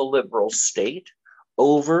with the liberal state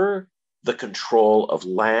over the control of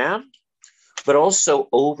land, but also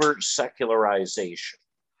over secularization,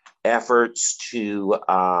 efforts to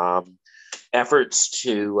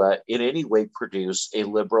in any way produce a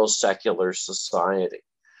liberal secular society,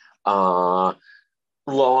 laws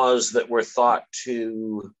that were thought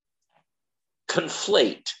to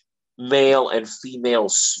conflate male and female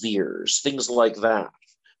spheres, things like that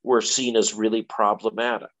were seen as really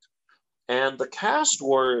problematic. And the Caste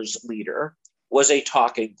Wars leader was a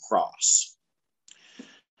talking cross.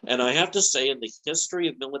 And I have to say, in the history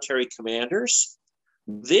of military commanders,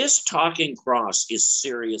 this talking cross is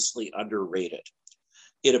seriously underrated.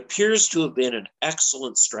 It appears to have been an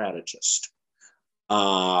excellent strategist.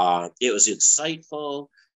 It was insightful.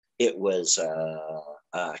 It was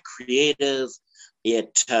creative.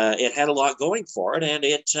 It had a lot going for it, and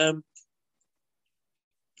it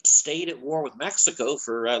stayed at war with Mexico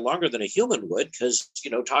for longer than a human would, because,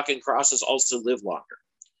 talking crosses also live longer.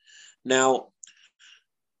 Now,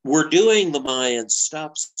 we're doing the Mayan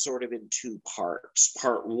stuff sort of in two parts.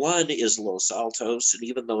 Part one is Los Altos, and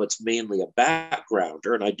even though it's mainly a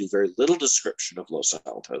backgrounder, and I do very little description of Los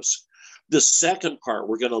Altos, the second part,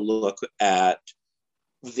 we're going to look at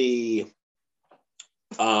the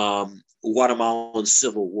Guatemalan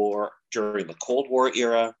Civil War during the Cold War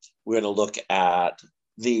era. We're going to look at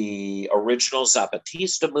the original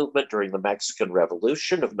Zapatista movement during the Mexican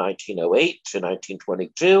Revolution of 1908 to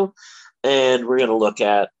 1922. And we're going to look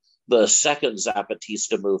at the second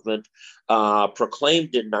Zapatista movement,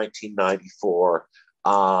 proclaimed in 1994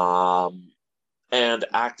 and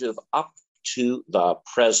active up to the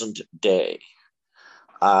present day.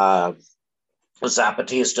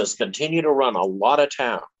 Zapatistas continue to run a lot of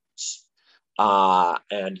towns.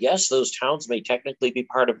 And yes, those towns may technically be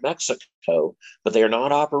part of Mexico, but they are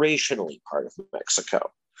not operationally part of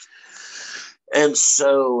Mexico. And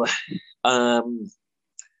so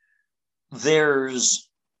there is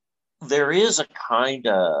a kind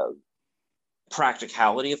of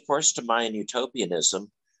practicality, of course, to Mayan utopianism,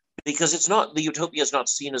 because the utopia is not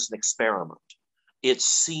seen as an experiment. It's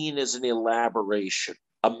seen as an elaboration,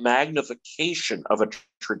 a magnification of a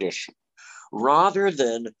tradition, rather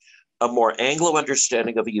than a more Anglo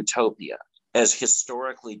understanding of a utopia as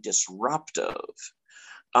historically disruptive.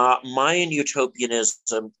 Mayan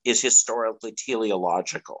utopianism is historically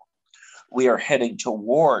teleological. We are heading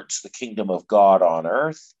towards the kingdom of God on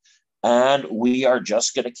earth, and we are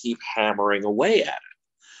just going to keep hammering away at it.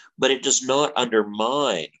 But it does not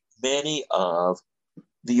undermine many of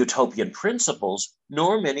the utopian principles,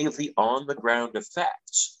 nor many of the on-the-ground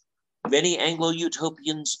effects. Many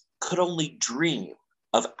Anglo-utopians could only dream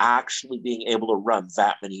of actually being able to run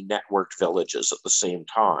that many networked villages at the same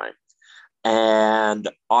time and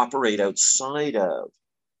operate outside of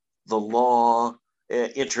the law,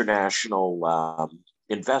 international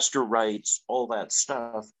investor rights, all that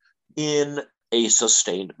stuff in a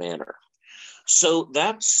sustained manner. So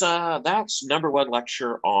that's number one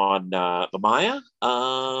lecture on the Maya.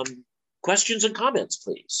 Questions and comments,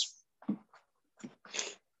 please.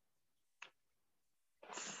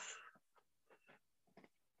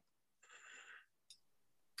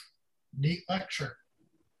 Neat lecture.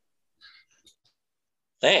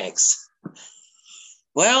 Thanks.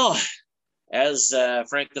 Well, as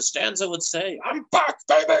Frank Costanza would say, I'm back,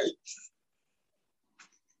 baby.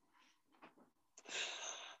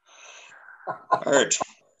 Art.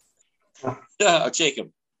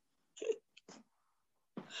 Jacob.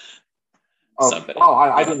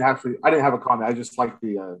 I didn't have a comment. I just like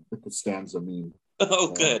the Costanza meme.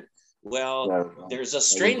 Oh, good. Well, there's a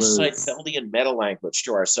strange Seinfeldian meta language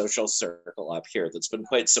to our social circle up here that's been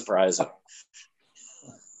quite surprising.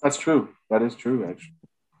 That's true. That is true, actually.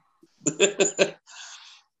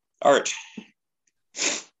 Art.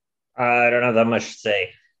 I don't have that much to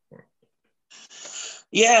say.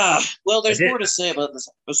 Yeah, well, there's more to say about this.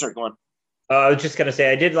 Oh, sorry, go on. I was just going to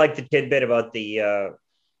say, I did like the tidbit about the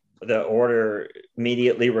order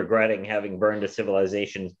immediately regretting having burned a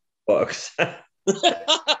civilization books.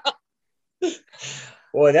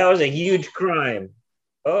 Boy, that was a huge crime.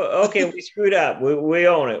 Oh, okay, we screwed up. We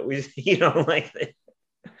own it.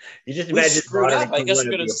 You just imagine. I guess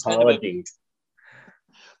we're going to spend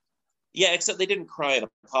Yeah, except they didn't cry and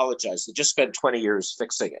apologize. They just spent 20 years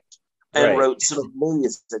fixing it and wrote some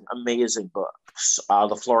amazing books.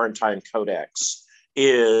 The Florentine Codex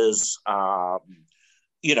is, a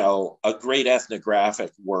great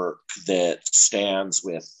ethnographic work that stands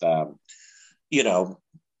with,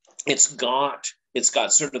 it's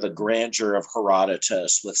got sort of the grandeur of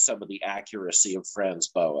Herodotus with some of the accuracy of Franz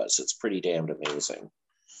Boas. It's pretty damned amazing.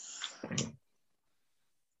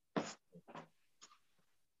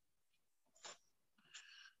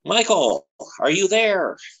 Michael, are you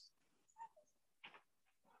there?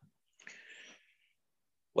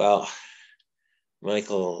 Well,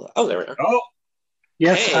 Michael. Oh, there we are. Oh,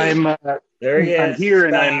 yes, hey. There he is. I'm here,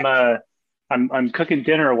 and I'm cooking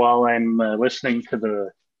dinner while I'm listening to the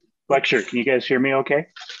lecture. Can you guys hear me? Okay.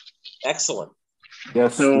 Excellent.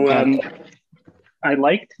 Yes. So I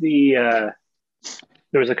liked there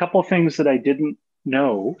was a couple of things that I didn't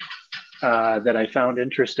know that I found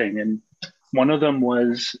interesting, and one of them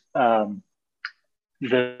was the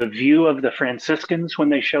view of the Franciscans when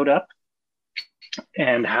they showed up,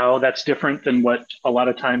 and how that's different than what a lot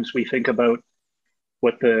of times we think about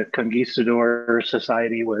what the Conquistador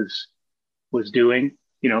Society was doing.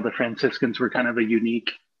 You know, the Franciscans were kind of a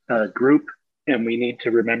unique group, and we need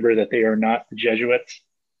to remember that they are not the Jesuits.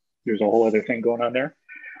 There's a whole other thing going on there.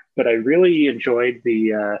 But I really enjoyed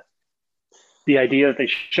the idea that they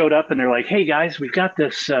showed up and they're like, "Hey guys, we've got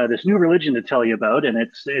this new religion to tell you about, and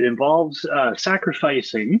it involves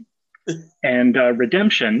sacrificing and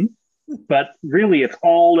redemption, but really it's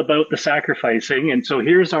all about the sacrificing. And so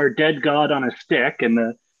here's our dead god on a stick." And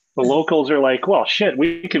the locals are like, "Well, shit,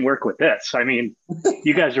 we can work with this. I mean,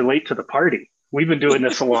 you guys are late to the party. We've been doing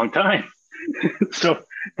this a long time." So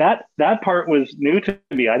that part was new to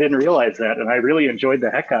me. I didn't realize that, and I really enjoyed the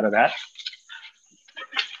heck out of that.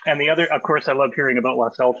 And the other, of course, I love hearing about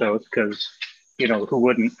Los Altos because, you know, who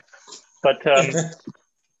wouldn't? But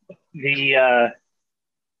the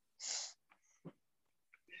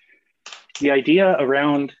idea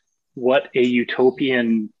around what a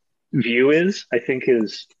utopian view is, I think,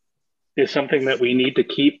 is something that we need to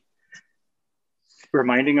keep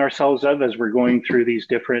reminding ourselves of as we're going through these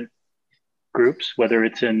different groups, whether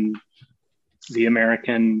it's in the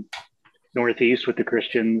American Northeast with the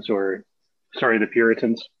Christians, or the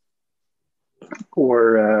Puritans,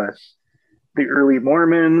 or the early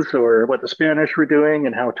Mormons, or what the Spanish were doing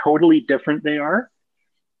and how totally different they are.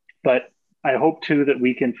 But I hope too that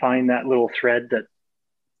we can find that little thread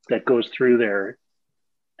that goes through there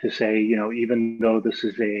to say, you know, even though this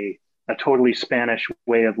is a totally Spanish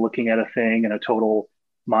way of looking at a thing and a total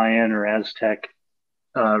Mayan or Aztec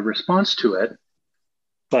response to it,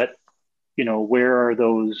 but, you know, where are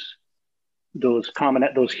those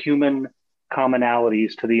human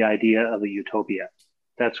commonalities to the idea of a utopia?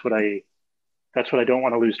 That's what I don't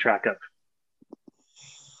want to lose track of.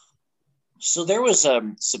 So there was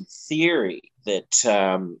some theory that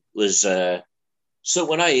was so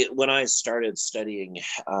when I started studying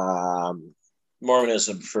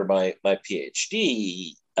Mormonism for my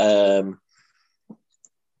PhD,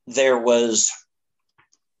 there was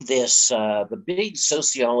this the big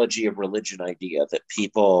sociology of religion idea that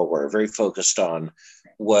people were very focused on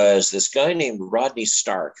was this guy named Rodney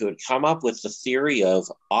Stark, who had come up with the theory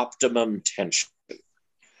of optimum tension,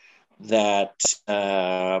 that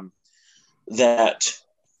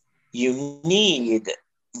you need,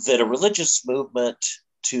 that a religious movement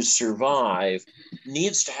to survive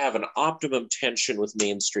needs to have an optimum tension with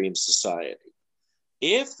mainstream society.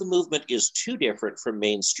 If the movement is too different from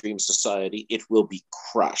mainstream society, it will be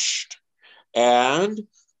crushed. And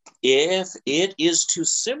if it is too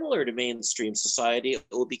similar to mainstream society, it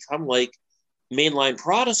will become like mainline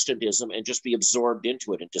Protestantism and just be absorbed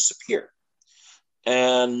into it and disappear.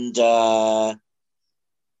 And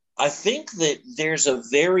I think that there's a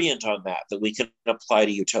variant on that we can apply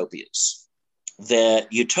to utopias.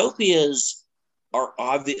 That utopias are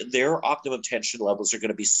their optimum tension levels are going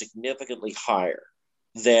to be significantly higher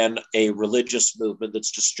than a religious movement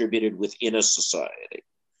that's distributed within a society.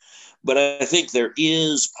 But I think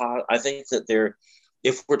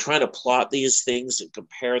if we're trying to plot these things and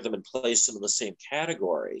compare them and place them in the same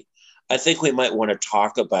category, I think we might want to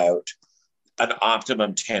talk about an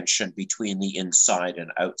optimum tension between the inside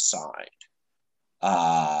and outside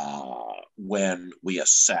when we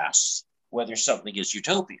assess whether something is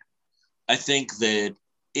utopian. I think that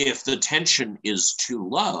if the tension is too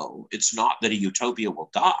low, it's not that a utopia will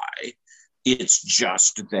die. It's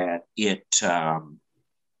just that it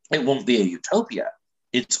won't be a utopia.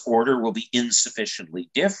 Its order will be insufficiently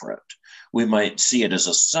different. We might see it as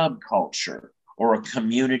a subculture or a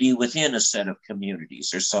community within a set of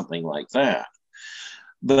communities or something like that.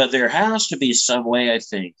 But there has to be some way, I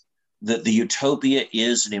think, that the utopia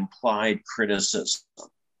is an implied criticism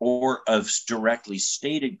or of directly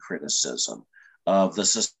stated criticism of the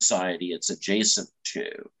society it's adjacent to.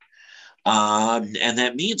 And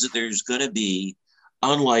that means that there's going to be,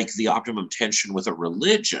 unlike the optimum tension with a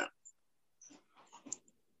religion,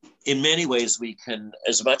 in many ways we can,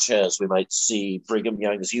 as much as we might see Brigham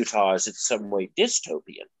Young's Utah as in some way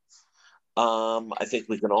dystopian, I think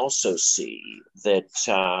we can also see that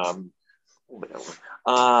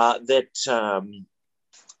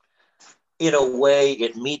in a way,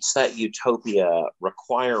 it meets that utopia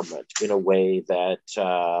requirement in a way that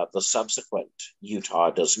the subsequent Utah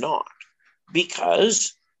does not,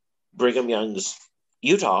 because Brigham Young's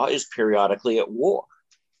Utah is periodically at war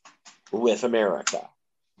with America,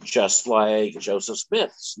 just like Joseph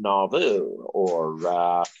Smith's Nauvoo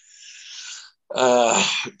or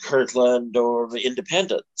Kirtland or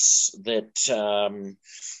Independence. That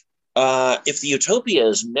if the utopia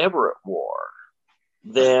is never at war,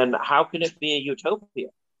 then how can it be a utopia?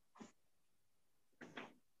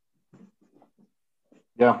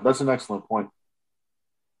 Yeah, that's an excellent point.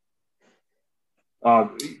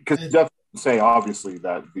 Because you definitely say obviously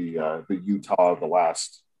that the Utah of the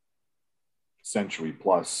last century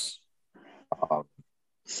plus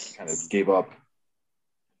kind of gave up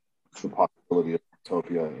the possibility of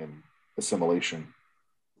utopia and assimilation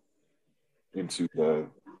into the,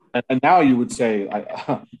 and now you would say,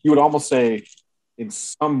 you would almost say, in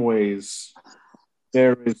some ways,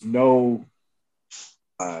 there is no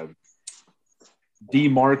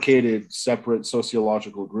demarcated, separate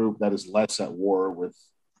sociological group that is less at war with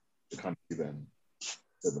the country than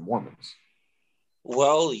the Mormons.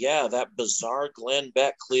 Well, yeah, that bizarre Glenn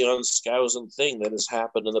Beck, Cleon Skousen thing that has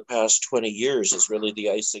happened in the past 20 years is really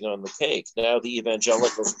the icing on the cake. Now the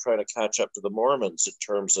evangelicals are trying to catch up to the Mormons in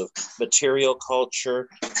terms of material culture,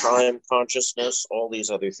 crime consciousness, all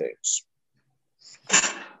these other things.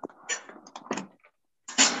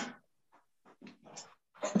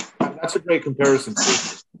 That's a great comparison.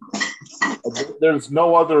 There's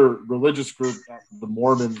no other religious group that the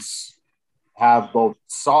Mormons have both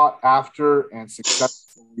sought after and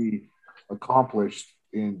successfully accomplished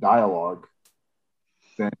in dialogue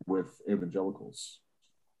than with evangelicals.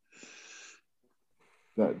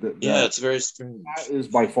 It's very strange. That is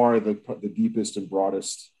by far the deepest and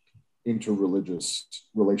broadest interreligious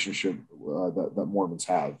relationship that Mormons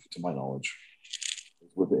have, to my knowledge,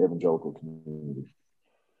 with the evangelical community.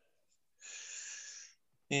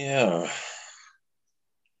 Yeah.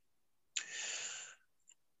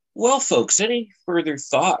 Well, folks, any further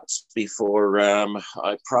thoughts before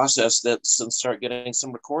I process this and start getting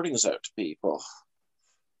some recordings out to people?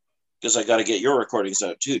 Because I got to get your recordings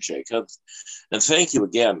out too, Jacob. And thank you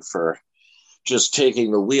again for just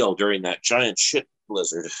taking the wheel during that giant shit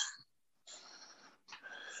blizzard.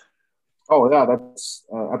 Oh, yeah, that's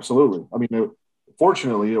absolutely. I mean,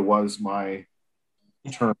 fortunately, it was my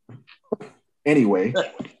turn anyway.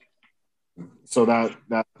 So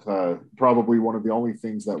that probably one of the only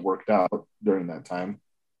things that worked out during that time.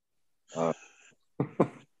 But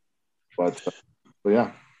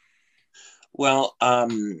yeah. Well, all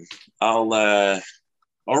right.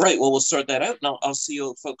 Well, we'll sort that out. And I'll see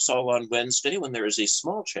you folks all on Wednesday when there is a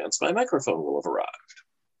small chance my microphone will have arrived.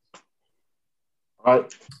 All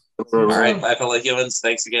right. All right. Bye, fellow humans.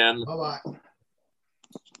 Thanks again. Bye-bye.